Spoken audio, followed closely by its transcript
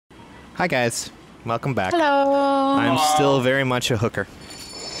Hi guys, welcome back. Hello. I'm still very much a hooker.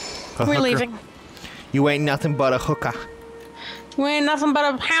 We're leaving. You ain't nothing but a hooker. You ain't nothing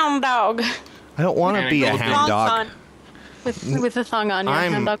but a hound dog. I don't want to be a hound dog. With a thong on.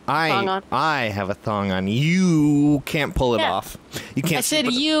 Hound dog with a thong on. I have a thong on. You can't pull it off. You can't. I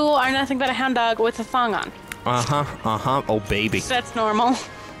said you are nothing but a hound dog with a thong on. Oh baby. So that's normal.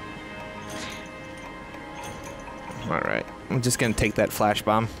 All right, I'm just gonna take that flash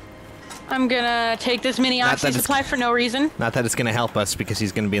bomb. I'm gonna take this mini oxy supply for no reason. Not that it's gonna help us because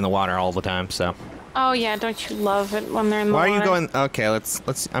he's gonna be in the water all the time. So. Oh yeah, don't you love it when they're in the water? Why are you going? Okay, let's.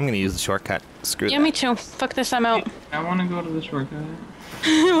 I'm gonna use the shortcut. Screw that. Yeah, me too. Fuck this, I'm out. I want to go to the shortcut.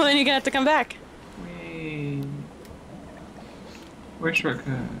 Well, then you're gonna have to come back. Wait. Where's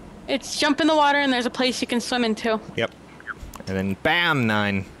shortcut? It's jump in the water and there's a place you can swim into. Yep. And then bam,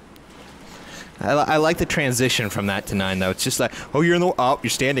 9. I like the transition from that to 9 though. It's just like, oh, you're in the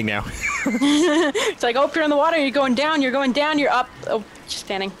you're standing now. It's like, oh, you're in the water, you're going down, you're up. Oh, just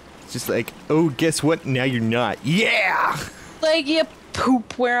standing. It's just like, oh, guess what? Now you're not. Yeah. Like you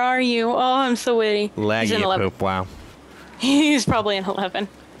poop. Where are you? Oh, I'm so witty. He's in 11. Poop. Wow. He's probably in 11.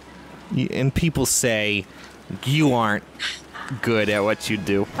 And people say you aren't good at what you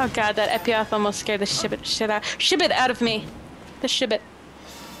do. Oh god, that Epioth almost scared the shit out of me. The shibit.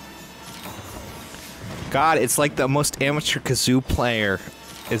 God, it's like the most amateur kazoo player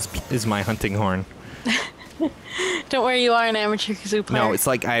is my hunting horn. Don't worry, you are an amateur kazoo player. No, it's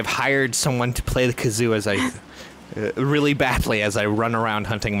like I've hired someone to play the kazoo as I really badly as I run around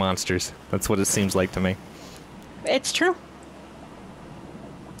hunting monsters. That's what it seems like to me. It's true.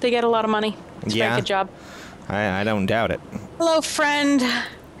 They get a lot of money. It's a very good job. I don't doubt it. Hello, friend.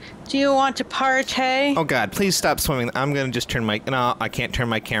 Do you want to partay? Oh god, please stop swimming. I'm gonna just turn my... No, I can't turn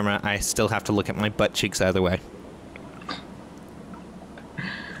my camera. I still have to look at my butt cheeks either way.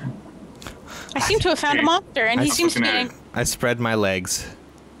 I seem to have found a monster, and he seems to be... I spread my legs.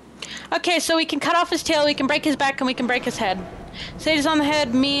 Okay, so we can cut off his tail, we can break his back, and we can break his head. Sage's on the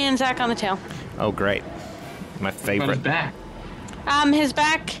head, me and Zach on the tail. Oh, great. My favorite. His back? His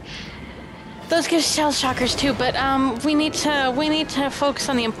back... Those give shell shockers too, but we need to focus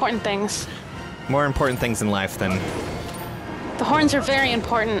on the important things. More important things in life than... The horns are very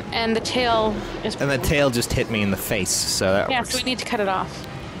important, and the tail is... And the tail just hit me in the face, so that works. So we need to cut it off.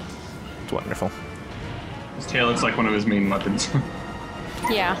 It's wonderful. His tail looks like one of his main weapons.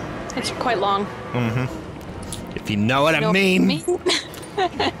 Yeah, it's quite long. Mm-hmm. If you know what I mean.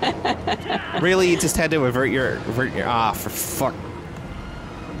 Really, you just had to avert your... Ah, for fuck.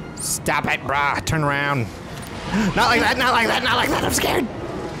 Stop it, brah. Turn around. Not like that, not like that, not like that. I'm scared.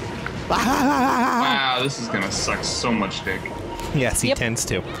 Wow, this is gonna suck so much dick. Yes, he tends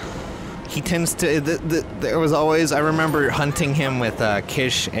to. He tends to... there was always... I remember hunting him with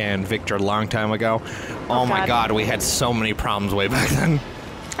Kish and Victor a long time ago. Oh my god, we had so many problems way back then.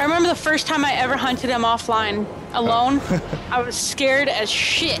 I remember the first time I ever hunted him offline, alone. I was scared as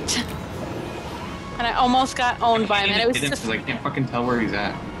shit. And I almost got owned by him. And it was just... I can't fucking tell where he's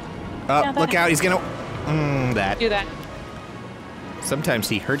at. Oh, look out, he's gonna... that. Do that. Sometimes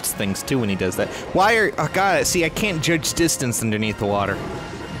he hurts things, too, when he does that. Why are... Oh, God, see, I can't judge distance underneath the water.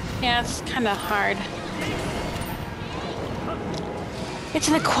 Yeah, it's kind of hard. It's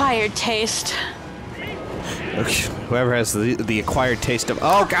an acquired taste. Okay, whoever has the acquired taste of...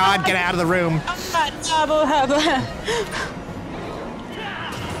 Oh, God, get out of the room!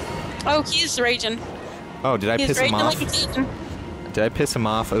 Oh, he's raging. Oh, did I piss him off? Like did I piss him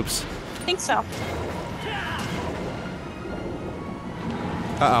off? Oops. I think so.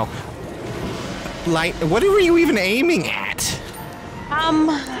 Uh-oh. Light... What were you even aiming at?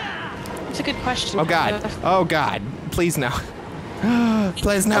 It's a good question. Oh, God. Oh, God. Please, no.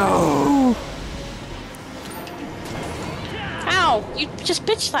 Please, no! Ow! You just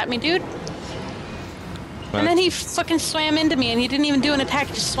bitch slapped me, dude. What? And then he fucking swam into me, and he didn't even do an attack,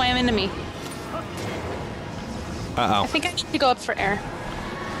 he just swam into me. Uh-oh. I think I need to go up for air.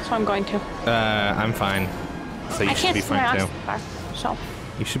 So I'm going to. I'm fine. So you should be fine, too. So.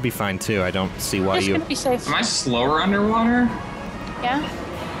 You should be fine, too. I don't see why you... Be safe. Am I slower underwater? Yeah.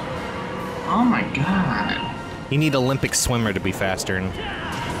 Oh my god. You need Olympic swimmer to be faster. And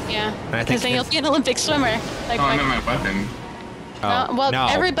yeah, because then you'll be an Olympic swimmer. Like, I meant my weapon. Oh, well, no.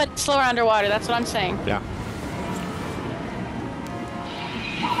 Everybody's slower underwater, that's what I'm saying. Yeah.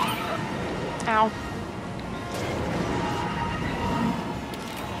 Ow.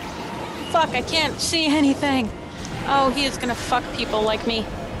 Fuck, I can't see anything. Oh, he is gonna fuck people like me.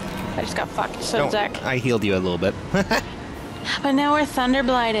 I just got fucked, so Zach. I healed you a little bit. But now we're thunder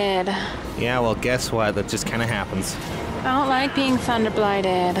blighted. Yeah, well, guess what? That just kind of happens. I don't like being thunder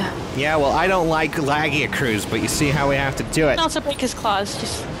blighted. Yeah, well, I don't like Lagiacrus, but you see how we have to do it. And also break his claws,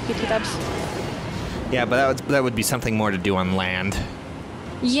 just BT dubs. Yeah, but that would be something more to do on land.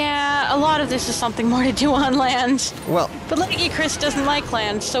 Yeah, a lot of this is something more to do on land. Well, but Lagiacrus doesn't like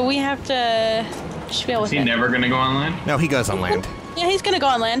land, so we have to just deal with it. Is he never gonna go on land? No, he goes on land. Yeah, he's gonna go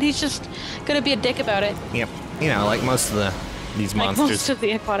on land. He's just gonna be a dick about it. Yep. You know, like most of these like monsters. Most of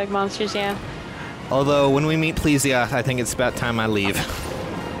the aquatic monsters, yeah. Although, when we meet Plesia, I think it's about time I leave.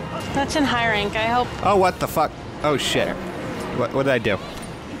 That's in high rank, I hope. Oh, what the fuck? Oh, shit. What did I do?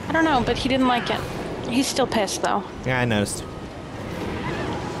 I don't know, but he didn't like it. He's still pissed, though. Yeah, I noticed.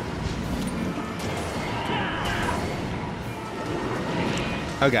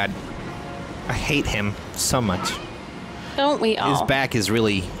 Oh, God. I hate him so much. Don't we all? His back is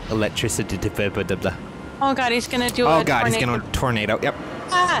really electricity. Oh, God, he's gonna do Oh, God, he's gonna tornado. Yep.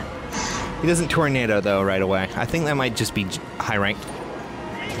 Ah! He doesn't tornado, though, right away. I think that might just be high rank.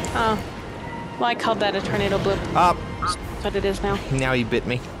 Oh. Well, I called that a tornado bloop. Up. But it is now. Now he bit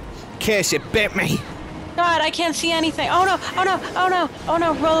me. Kish, it bit me! God, I can't see anything. Oh, no! Oh, no! Oh, no! Oh,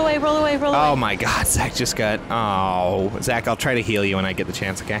 no! Roll away, roll away, roll away. Oh, my God. Zach just got... Oh. Zach, I'll try to heal you when I get the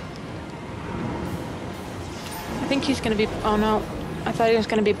chance, okay? I think he's gonna be... Oh, no. I thought he was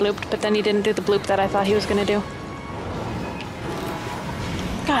gonna be blooped, but then he didn't do the bloop that I thought he was gonna do.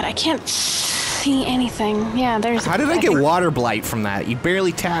 God, I can't see anything. Yeah, there's... How did I get water blight from that? You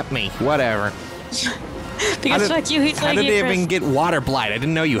barely tapped me. Whatever. Because like you, he's how like... did I even get water blight? I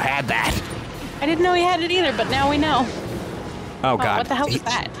didn't know you had that. I didn't know he had it either, but now we know. Oh, God. What the hell was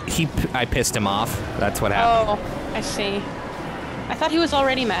that? I pissed him off. That's what happened. Oh, I see. I thought he was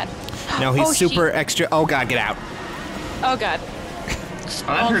already mad. No, he's super extra... Oh, God, get out. Oh, God. Oh,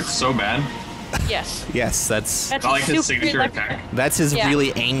 that hurts so bad. Yes. Yes, that's like his signature attack. That's his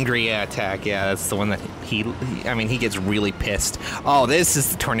really angry attack. Yeah, that's the one that I mean, he gets really pissed. Oh, this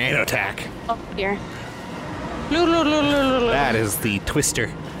is the tornado attack. Oh, dear. That is the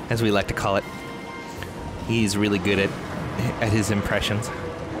twister, as we like to call it. He's really good at his impressions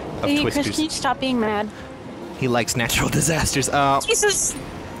of hey, twisters. Chris, can you stop being mad? He likes natural disasters. Jesus!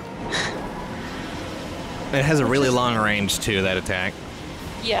 It has a really long range, too, that attack.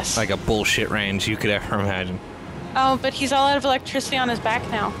 Yes. Like a bullshit range you could ever imagine. Oh, but he's all out of electricity on his back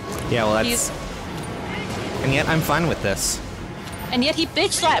now. Yeah, well, that's... And yet, I'm fine with this. And yet he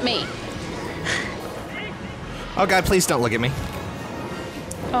bitch slapped me! Oh, God, please don't look at me.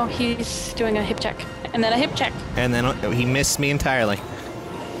 Oh, he's doing a hip check. And then a hip check. And then he missed me entirely.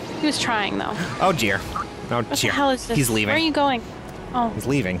 He was trying, though. Oh, dear. Oh, What dear. the hell is this? He's leaving. Where are you going? Oh, He's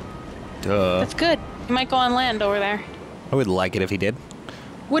leaving. Duh. that's good. He might go on land over there. I would like it if he did.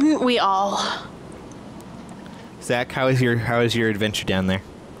 Wouldn't we all? Zach, how is your adventure down there?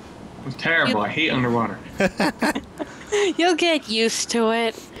 It's terrible. I hate underwater. You'll get used to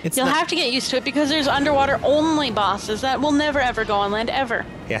it. It's You'll not- have to get used to it because there's underwater only bosses that will never ever go on land ever.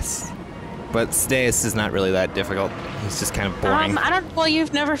 Yes. But Staeus is not really that difficult. He's just kind of boring. Well,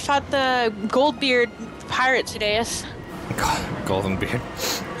 you've never fought the Goldbeard pirate, Tadeus. Golden Beard.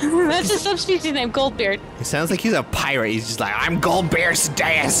 That's his subspecies name, Goldbeard. He sounds like he's a pirate. He's just like, I'm Goldbeard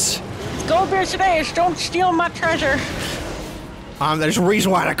Staeus. Goldbeard Tadeus, don't steal my treasure. There's a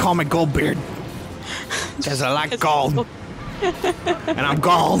reason why I call me Goldbeard. Because I like gold. And I'm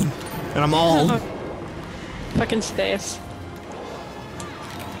gold. And I'm old. Fucking Tadeus.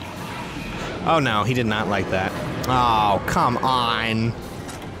 Oh no, he did not like that. Oh, come on.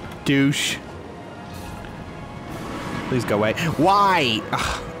 Douche. Please go away. Why?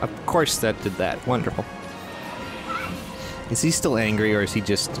 Ugh, of course that did that. Wonderful. Is he still angry or is he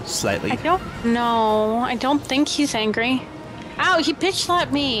just slightly... I don't know. I don't think he's angry. Ow, he bitch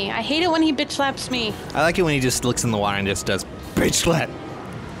slapped me. I hate it when he bitch slaps me. I like it when he just looks in the water and just does bitch slap.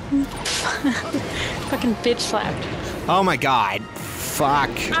 Fucking bitch slapped. Oh my god. Fuck.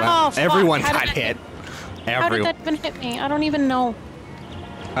 Oh, Well, fuck. everyone How got did hit. How did that even hit me? I don't even know.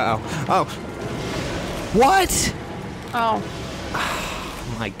 Uh-oh. Oh. What? Oh.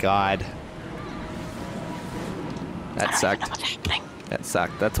 Oh my god. That sucked. What's happening? That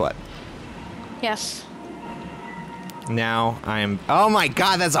sucked. That's what. Yes. Now I'm... Oh my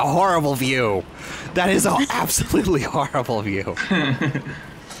god, that's a horrible view. That is an absolutely horrible view.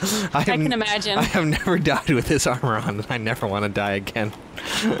 I can imagine. I have never died with this armor on, and I never want to die again.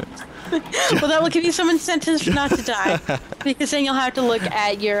 Well, that will give you some incentive not to die, because then you'll have to look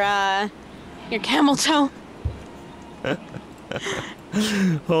at your camel toe.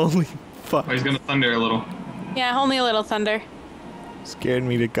 Holy fuck. Oh, he's gonna thunder a little. Yeah, only a little thunder. Scared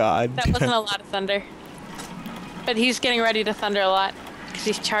me to god. That wasn't a lot of thunder. But he's getting ready to thunder a lot, because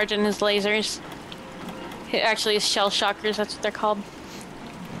he's charging his lasers. Actually, it's shell shockers. That's what they're called.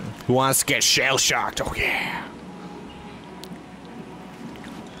 Who wants to get shell shocked? Oh yeah.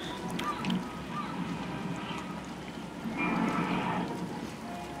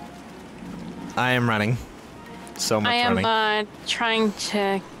 I am running. So much running. I am trying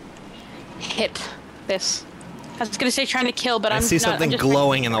to hit this. I was gonna say trying to kill, but I see something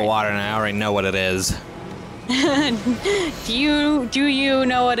glowing in the water, and I already know what it is. Do you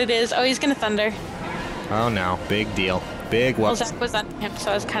know what it is? Oh, he's gonna thunder. Oh no, big deal. Big Well, whoops. Zach was on him,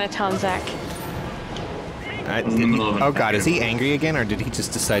 so I was kind of telling Zach. Oh god, is he angry again, or did he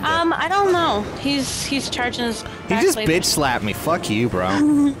just decide to... I don't know. He's charging his He just bitch slapped me. Fuck you,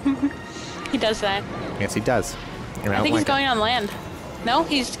 bro. He does that. Yes, he does. And I think he's going on land. No,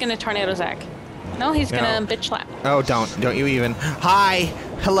 he's gonna tornado Zach. No, he's gonna bitch slap. Oh, don't you even. Hi,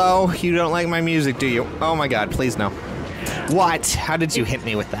 hello. You don't like my music, do you? Oh my god, please no. What? How did you hit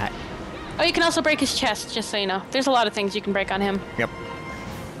me with that? Oh, you can also break his chest, just so you know. There's a lot of things you can break on him. Yep.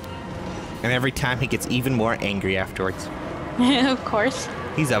 And every time he gets even more angry afterwards. Of course.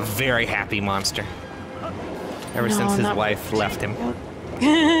 He's a very happy monster. Ever since his wife left him.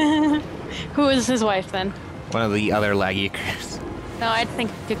 Who is his wife then? One of the other Lagiacrus. No, I think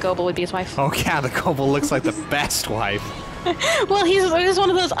the Goble would be his wife. Oh yeah, the Goble looks like the best wife. Well, he's one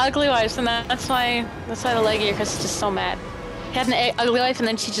of those ugly wives, and that's why the Lagiacrus is just so mad. He had an ugly wife, and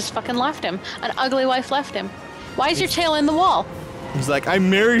then she just fucking left him. An ugly wife left him. Why is your tail in the wall? He's like, I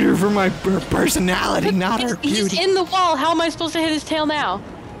married her for her personality, not her beauty. He's in the wall. How am I supposed to hit his tail now?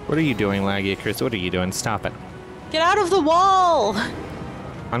 What are you doing, Lagiacrus? What are you doing? Stop it. Get out of the wall!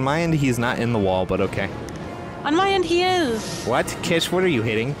 On my end, he's not in the wall, but okay. On my end, he is. What? Kish, what are you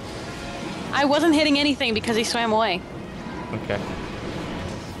hitting? I wasn't hitting anything because he swam away. Okay.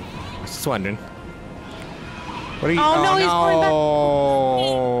 Just wondering. What are you? Oh, no, he's going back.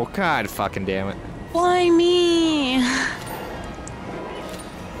 Oh, god fucking damn it. Why me?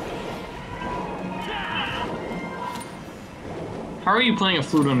 How are you playing a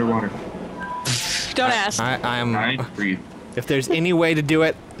flute underwater? Don't ask. I'm. Alright, breathe. If there's any way to do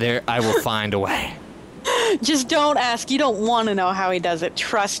it, I will find a way. Just don't ask. You don't want to know how he does it.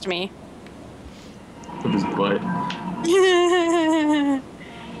 Trust me. With his butt.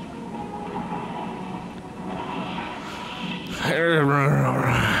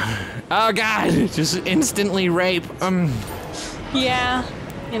 Oh god, just instantly rape. Yeah,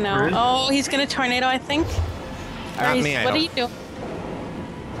 you know. Really? Oh, he's gonna tornado, I think. Not me, What are you doing?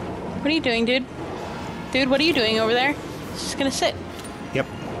 What are you doing, dude? Dude, what are you doing over there? He's just gonna sit. Yep.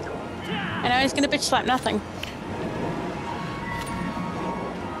 And now he's gonna bitch slap nothing.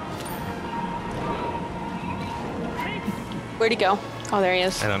 Where'd he go? Oh, there he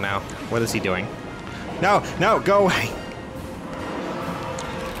is. I don't know. What is he doing? No, no, go away.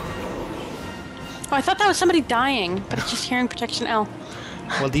 Oh, I thought that was somebody dying, but it's just hearing protection L.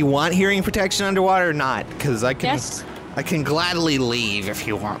 Well, do you want hearing protection underwater or not? Because I can. Yes. I can gladly leave if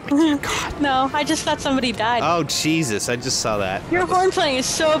you want me to. God. No, I just thought somebody died. Oh Jesus! I just saw that. Your horn playing is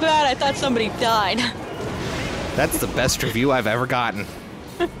so bad, I thought somebody died. That's the best review I've ever gotten.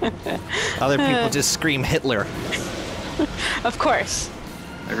 Other people just scream Hitler. Of course.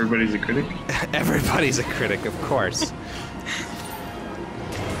 Everybody's a critic? Everybody's a critic, of course.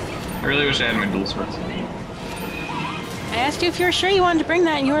 I really wish I had my dual swords. I asked you if you were sure you wanted to bring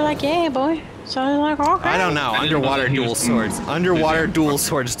that, and you were like, yeah, boy. So I was like, okay. I don't know. I didn't know Underwater that he dual was swords. from Underwater Disney. dual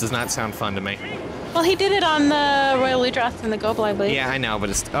swords does not sound fun to me. Well, he did it on the Royal Ludrath and the Goble, I believe. Yeah, I know,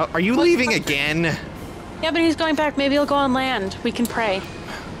 but it's. Oh, are you leaving again? Yeah, but he's going back. Maybe he'll go on land. We can pray.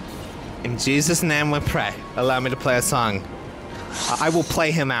 In Jesus' name we pray. Allow me to play a song. I will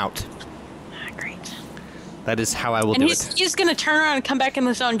play him out. Great. That is how I will And do he's gonna turn around and come back in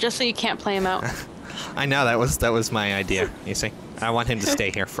the zone just so you can't play him out. I know, that was my idea, you see. I want him to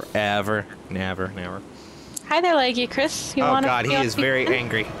stay here forever. Never, never. Hi there, Lagiacrus. You Oh wanna god, he is very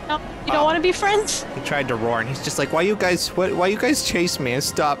angry. No, you don't want to be friends? He tried to roar and he's just like, why you guys chase me?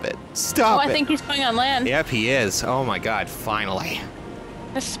 Stop it. Oh, Stop it. I think he's going on land. Yep, he is. Oh my god, finally.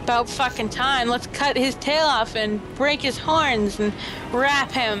 It's about fucking time. Let's cut his tail off and break his horns and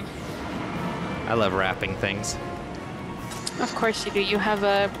wrap him. I love wrapping things. Of course you do. You have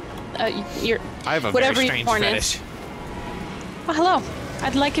I have a whatever very your strange horn fetish. is. Oh, hello.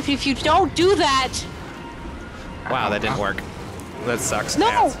 I'd like if you don't do that. Wow, that didn't work. That sucks. No,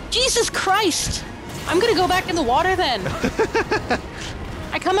 ass. Jesus Christ. I'm gonna go back in the water then.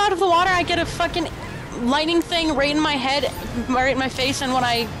 I come out of the water, I get a fucking lightning thing right in my head, right in my face, and when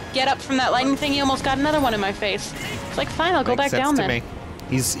I get up from that lightning thing, he almost got another one in my face. It's like, fine, I'll go Makes back down sense to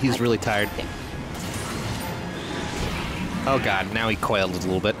then. me. He's really tired. Oh god, now he coiled a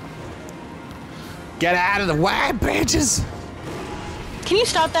little bit. Get out of the way, bitches! Can you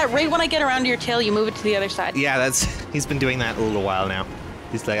stop that? Right when I get around to your tail, you move it to the other side. Yeah, he's been doing that a little while now.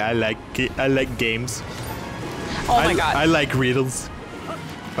 He's like, I like games. Oh my god. I like riddles.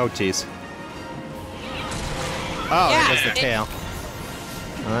 Oh jeez. Oh, Yeah, there goes the tail.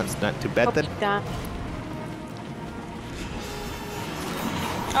 Well, that's not too bad then.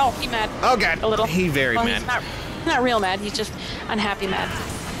 Oh, he mad. Oh god. A little. He very well, mad. He's not real mad. He's just unhappy mad.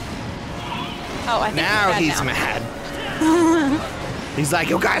 Oh, I think Now he's he's mad. He's like,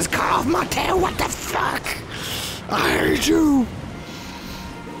 you guys cut off my tail. What the fuck? I hate you.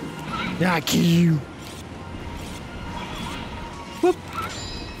 I kill you. Whoop.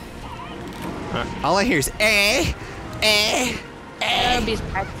 All I hear is That would be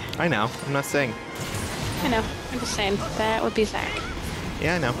Zach. I know. I'm not saying. I know. I'm just saying. That would be Zach.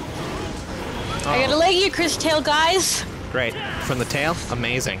 Yeah, I know. I got a Lagiacrus tail, guys. Great. From the tail?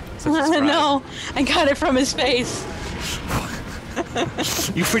 Amazing. Such a surprise. No, I got it from his face.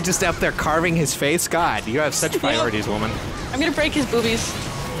 You were just up there carving his face? God, you have such priorities, woman. I'm gonna break his boobies.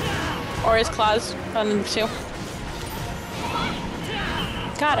 Or his claws. One of the two.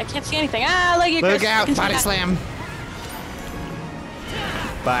 God, I can't see anything. Ah, Lagiacrus. Look out, body slam.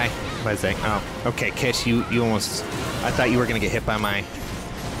 Bye. Bye, Zach. Oh, okay, Kish, you almost... I thought you were gonna get hit by my...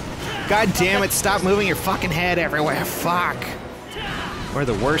 God damn it, stop moving your fucking head everywhere. Fuck. We're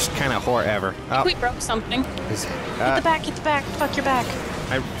the worst kind of whore ever. Oh. We broke something. His, Hit the back, hit the back. Fuck your back.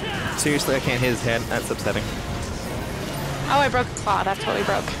 Seriously, I can't hit his head. That's upsetting. Oh, I broke a claw. That's what we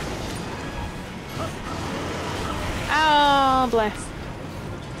broke. Oh, bless.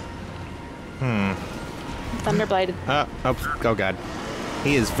 Thunderbladed. Oh god.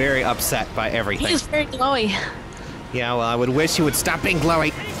 He is very upset by everything. He is very glowy. Yeah, well, I would wish he would stop being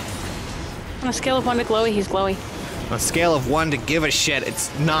glowy. On a scale of 1 to glowy, he's glowy. On a scale of 1 to give a shit, it's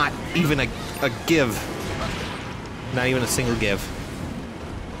not even a give. Not even a single give.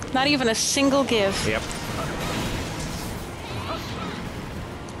 Not even a single give. Yep.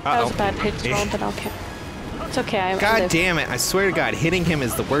 That was a bad pitch roll, but okay. It's okay, I God live. damn it, I swear to God, hitting him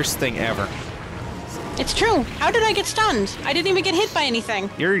is the worst thing ever. It's true. How did I get stunned? I didn't even get hit by anything.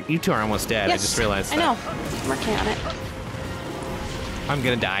 You two are almost dead, Yes, I just realized that. I know. I'm working on it. I'm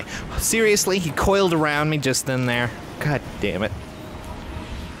gonna die. Seriously, he coiled around me just then there. God damn it.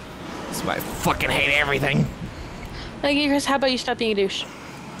 That's why I fucking hate everything. Like, Chris, how about you stop being a douche?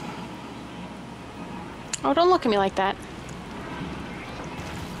 Oh, don't look at me like that.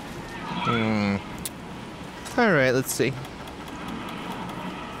 Alright, let's see.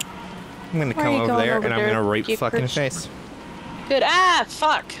 I'm gonna Why are come you over going there over and I'm there, gonna rape fucking Kish? face. Good. Ah,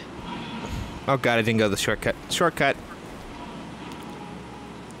 fuck. Oh god, I didn't go the shortcut. Shortcut.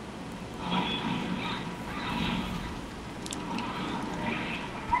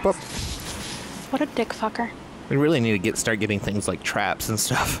 Boop. What a dick fucker. We really need to start getting things like traps and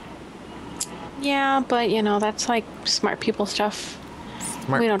stuff. Yeah, but you know, that's like smart people stuff.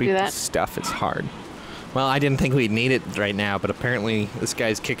 Smart We don't do people that. Stuff is hard. Well, I didn't think we'd need it right now, but apparently this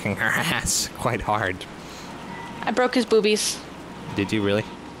guy's kicking our ass quite hard. I broke his boobies. Did you really?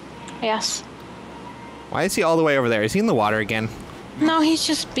 Yes. Why is he all the way over there? Is he in the water again? No, he's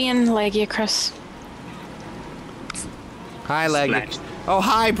just being Lagiacrus. Hi, Leg. Splash. Oh,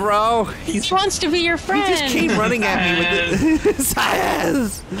 hi, bro. He wants to be your friend. He just came running at me with his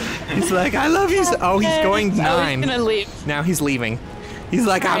ass. He's like, I love you. Oh, he's going 9. Oh, he's gonna leave. Now he's leaving. He's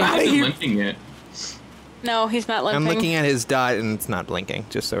like, I'm out of Isn't here. limping yet. No, he's not limping. I'm looking at his dot and it's not blinking,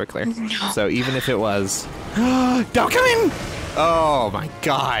 just so we're clear. So even if it was... Don't come in! Oh my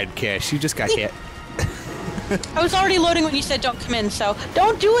god, Kish, you just got hit. I was already loading when you said don't come in, so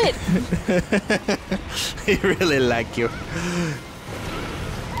don't do it! I really like you.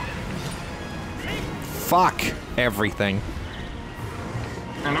 Fuck everything.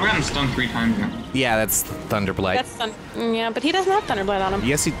 And I've gotten stung 3 times now. Yeah, that's Thunderblight. That's yeah, but he doesn't have Thunderblight on him.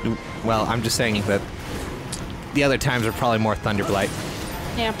 Yes, he... Well, I'm just saying that the other times are probably more Thunderblight.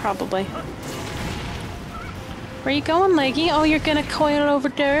 Yeah, probably. Where you going, Leggy? Oh, you're gonna coil over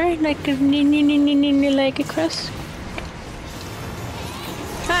there like a Lagiacrus?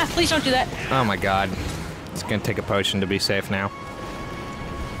 Ah, please don't do that. Oh my god. It's gonna take a potion to be safe now.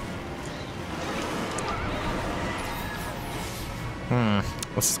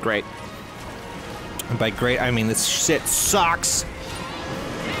 This is great. And by great, I mean this shit sucks!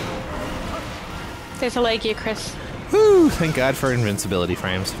 There's a Lagiacrus. Whew, thank god for invincibility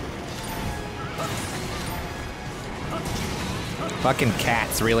frames. Fucking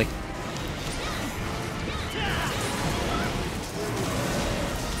cats, really?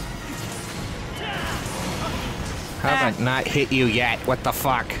 How have I not hit you yet? What the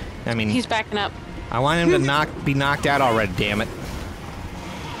fuck? I mean... He's backing up. I want him to be knocked out already, damn it.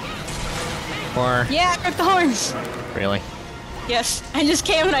 Or... Yeah, grip the horns. Really? Yes, I just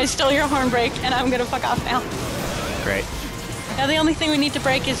came and I stole your horn break, and I'm gonna fuck off now. Great. Now the only thing we need to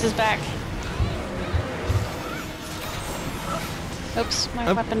break is his back. Oops,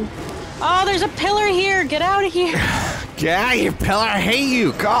 my weapon. Oh, there's a pillar here! Get out of here! Get out of here, pillar! I hate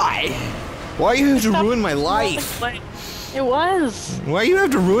you! God! Why you have to ruin my life? It was. Why you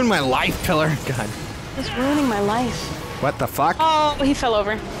have to ruin my life, pillar? God. It was ruining my life. What the fuck? Oh, he fell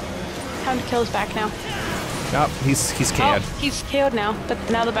over. Time to kill his back now. Oh, he's KO'd. Oh, he's KO'd now, but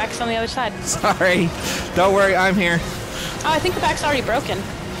now the back's on the other side. Sorry. Don't worry, I'm here. Oh, I think the back's already broken.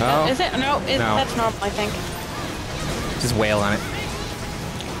 Oh. Is it? No, No. That's normal, I think. Just wail on it.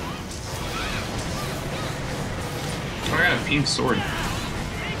 Oh, I got a pink sword.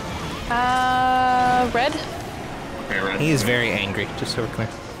 Red? Okay, red. He is very angry, just so we're clear.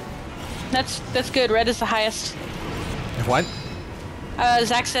 That's good. Red is the highest. What?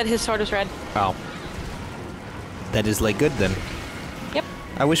 Zach said his sword is red. Oh. That is like good then. Yep.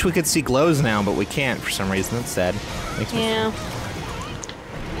 I wish we could see glows now, but we can't for some reason. That's sad. Makes me Yeah.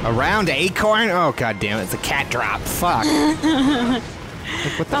 A round acorn? Oh god damn it, it's a cat drop. Fuck. Like,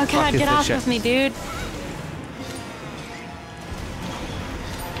 what the Oh fuck god, is get this off shit? of me, dude.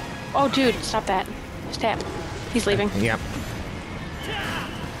 Oh dude, stop that. Stop. He's leaving. Yep.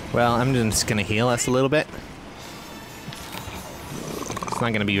 Well, I'm just gonna heal us a little bit. It's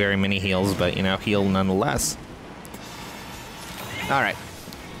not gonna be very many heals, but you know, heal nonetheless. Alright.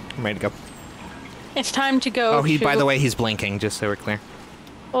 I'm ready to go. It's time to go. Oh, by the way, he's blinking, just so we're clear.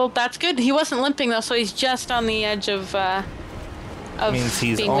 Well, that's good. He wasn't limping though, so he's just on the edge of Means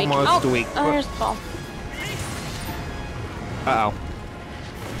he's being almost weak. weak. Oh, there's the ball. Uh-oh.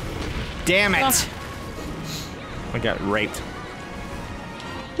 Damn it! Oh. I got raped.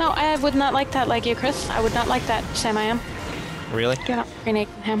 No, I would not like that, Lagiacrus. I would not like that, Sam. I am. Really? Do not grenade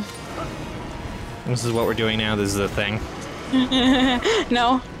him. This is what we're doing now. This is a thing.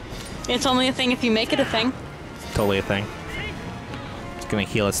 No, it's only a thing if you make it a thing. Totally a thing. It's gonna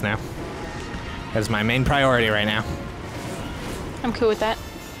heal us now. That's my main priority right now. I'm cool with that.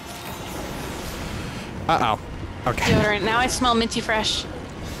 Uh-oh. Okay. Deodorant. Now I smell minty fresh.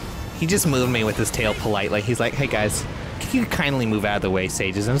 He just moved me with his tail politely. He's like, hey guys, can you kindly move out of the way,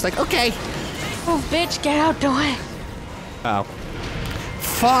 sages? And I was like, okay. Oh, bitch, get out the way. Uh oh.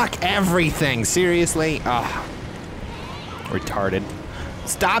 Fuck everything. Seriously? Oh. Retarded.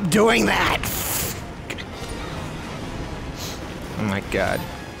 Stop doing that! Oh my god.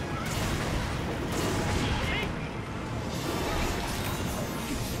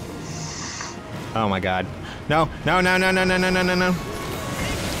 Oh my god. No, no, no, no, no, no, no, no, no, no.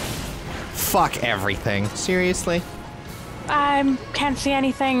 Fuck everything. Seriously? I can't see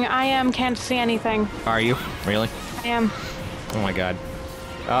anything. Can't see anything. Are you? Really? I am. Oh my god.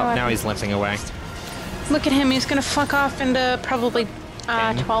 Oh, now he's limping away. Look at him. He's gonna fuck off into probably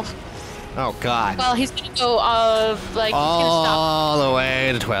 12. Oh god. Well, he's gonna go like he's gonna stop. All the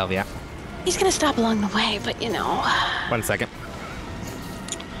way to 12, yeah. He's gonna stop along the way, but you know. 1 second.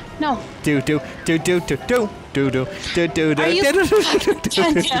 No. Do. Are you? God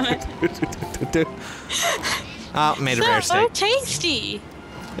damn it. Oh, made a rare So steak. tasty.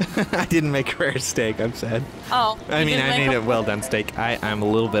 I didn't make a rare steak, I'm sad. Oh. I mean, I made a well done steak. I'm a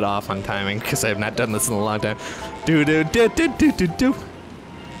little bit off on timing because I have not done this in a long time. Do.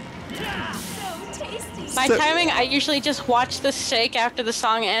 By timing, I usually just watch the steak after the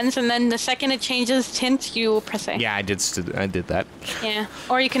song ends, and then the second it changes tint, you press A. Yeah, I did that. Yeah.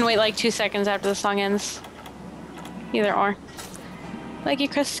 Or you can wait like 2 seconds after the song ends. Either or.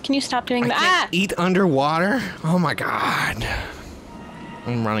 Lagiacrus, can you stop doing that? Eat underwater? Oh my god.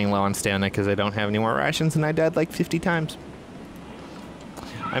 I'm running low on stamina because I don't have any more rations and I died like 50 times.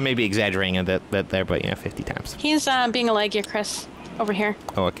 I may be exaggerating a bit there, but yeah, 50 times. He's being a Lagiacrus over here.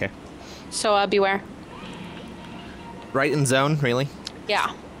 Oh, okay. So beware. Right in zone, really?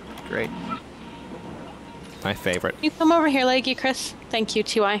 Yeah. Great. My favorite. You come over here, Lagiacrus. Thank you,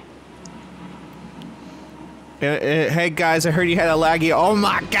 2i. Hey guys, I heard you had a laggy. Oh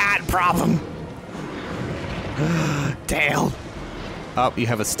my god, problem. Tail. Oh, you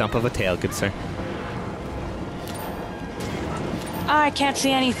have a stump of a tail, good sir. I can't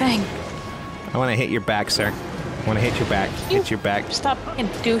see anything. I want to hit your back, sir. I want to hit your back. Hit your back. Stop being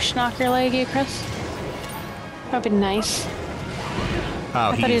douche knocker, Lagiacrus. That'd be nice.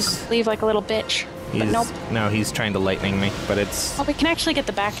 Oh, I thought he was leave like a little bitch. But nope. No, he's trying to lightning me, but it's... Oh, we can actually get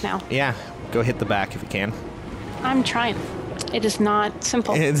the back now. Yeah, go hit the back if you can. I'm trying. It is not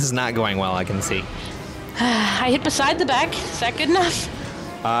simple. This is not going well, I can see. I hit beside the back. Is that good enough?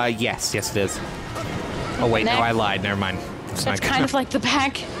 Yes it is. Oh wait, no, neck. I lied. Never mind. It's That's not kind of like the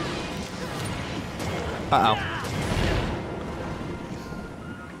back. Uh-oh.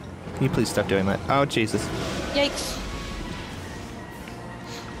 Can you please stop doing that? Oh, Jesus. Yikes.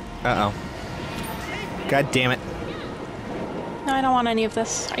 Uh-oh. God damn it. No, I don't want any of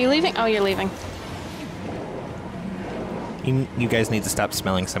this. Are you leaving? Oh, you're leaving. You guys need to stop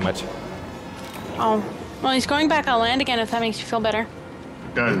smelling so much. Oh. Well, he's going back on land again if that makes you feel better.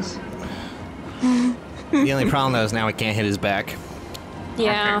 Does. The only problem, though, is now we can't hit his back.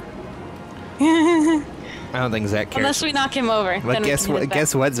 Yeah. I don't think Zach cares. Unless we knock him over. But then guess we can hit what? his back.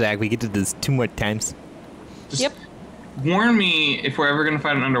 Guess what, Zach? We get to do this 2 more times. Just Yep. warn me if we're ever gonna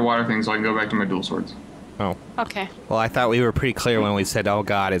fight an underwater thing, so I can go back to my dual swords. Oh. Okay. Well, I thought we were pretty clear when we said, "Oh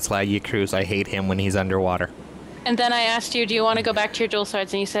God, it's Lagiacrus. I hate him when he's underwater." And then I asked you, do you want to go back to your dual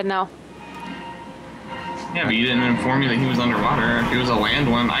swords? And you said no. Yeah, but you didn't inform me that he was underwater. If he was a land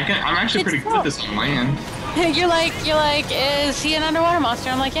one, I'm actually pretty good at this on land. You're like, is he an underwater monster?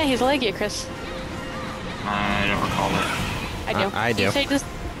 I'm like, yeah, he's a Lagiacrus. I don't recall that. I do. I do. You say just,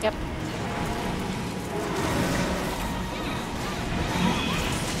 yep.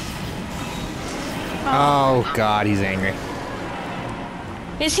 Oh God, he's angry.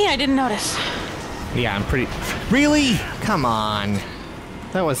 Is he? I didn't notice. Yeah, I'm pretty. Really? Come on.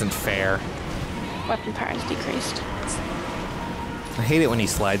 That wasn't fair. Weapon power is decreased. I hate it when he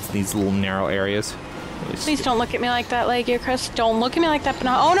slides these little narrow areas. Please don't look at me like that, Lagiacrus. Don't look at me like that. But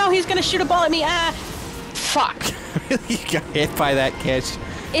no. Oh no, he's gonna shoot a ball at me. Ah, fuck. You got hit by that, Kish.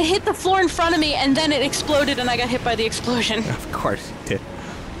 It hit the floor in front of me, and then it exploded, and I got hit by the explosion. Of course you did.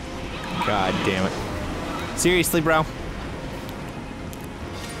 God damn it. Seriously, bro?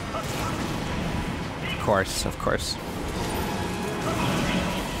 Of course, of course.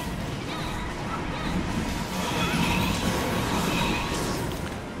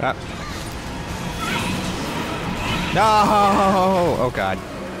 Ah. No! Oh God.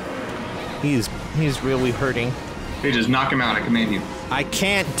 He's really hurting. Hey, just knock him out. I command you. I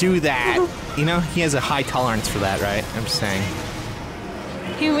can't do that. You know, he has a high tolerance for that, right? I'm just saying.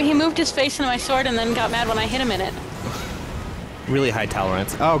 He moved his face into my sword and then got mad when I hit him in it. Really high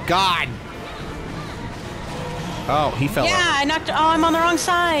tolerance. Oh God! Oh, he fell Yeah, over. I knocked. Oh, I'm on the wrong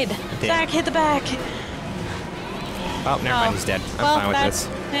side. Damn. Zach, hit the back. Oh, never mind, he's dead. I'm well, fine with that's,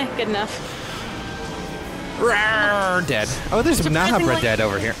 this. good enough. Rawr, dead. Oh, there's a Nahabra Surprisingly- dead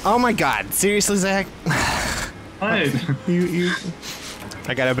over here. Oh my God! Seriously, Zach? Hey. you.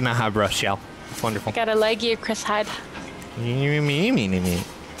 I got a Nahabra shell. It's wonderful. Got a Lagiacrus hide. I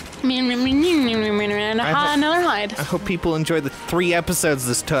Another hide. hope people enjoy the 3 episodes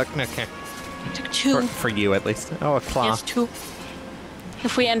this took. Okay. Took 2. For you, at least. Oh, a claw. Yes, 2.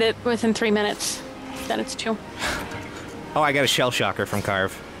 If we end it within 3 minutes, then it's 2. Oh, I got a shell shocker from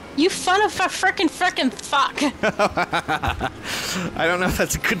Carve. You fun of a frickin' fuck. I don't know if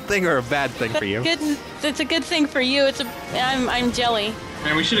that's a good thing or a bad thing for you. Good. It's a good thing for you. I'm jelly.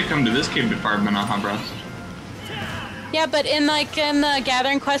 Man, we should have come to this cave before I've been on Hot Bros. Yeah, but in the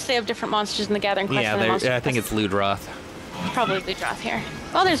Gathering Quest, they have different monsters in the Gathering Quest. Yeah, than the Monster I think Quest. it's Ludroth. Probably Droth here.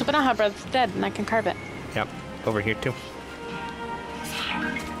 Oh, there's a Banaha brother dead, and I can carve it. Yep, over here too.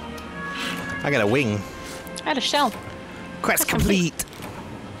 I got a wing. I had a shell. Quest complete.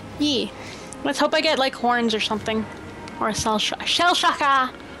 Yee. Let's hope I get like horns or something, or a shell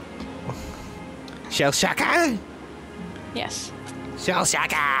shaka. Shell shocker. Yes. Shell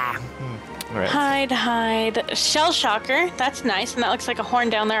shocker. All right. Hide. Shell shocker. That's nice, and that looks like a horn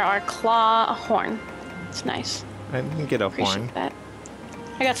down there, or a claw, a horn. It's nice. I didn't get a Appreciate horn. that.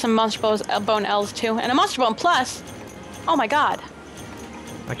 I got some Monster Bone L's too, and a Monster Bone Plus. Oh my God.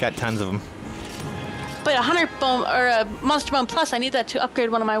 I got tons of them. But a Hunter Bone or a Monster Bone Plus, I need that to upgrade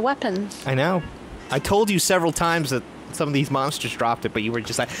one of my weapons. I know. I told you several times that some of these monsters dropped it, but you were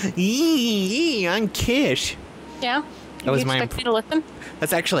just like, "Eee, I'm Kish." Yeah. That was you my expect me to listen?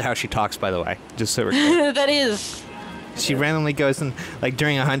 That's actually how she talks, by the way. Just so we're clear. That is. She randomly goes and, like,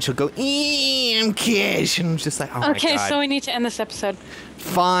 during a hunt, she'll go, I'm Kish. And I'm just like, oh my Okay, God. so we need to end this episode.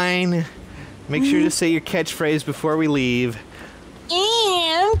 Fine. Make sure to say your catchphrase before we leave.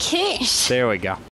 I'm Kish. There we go.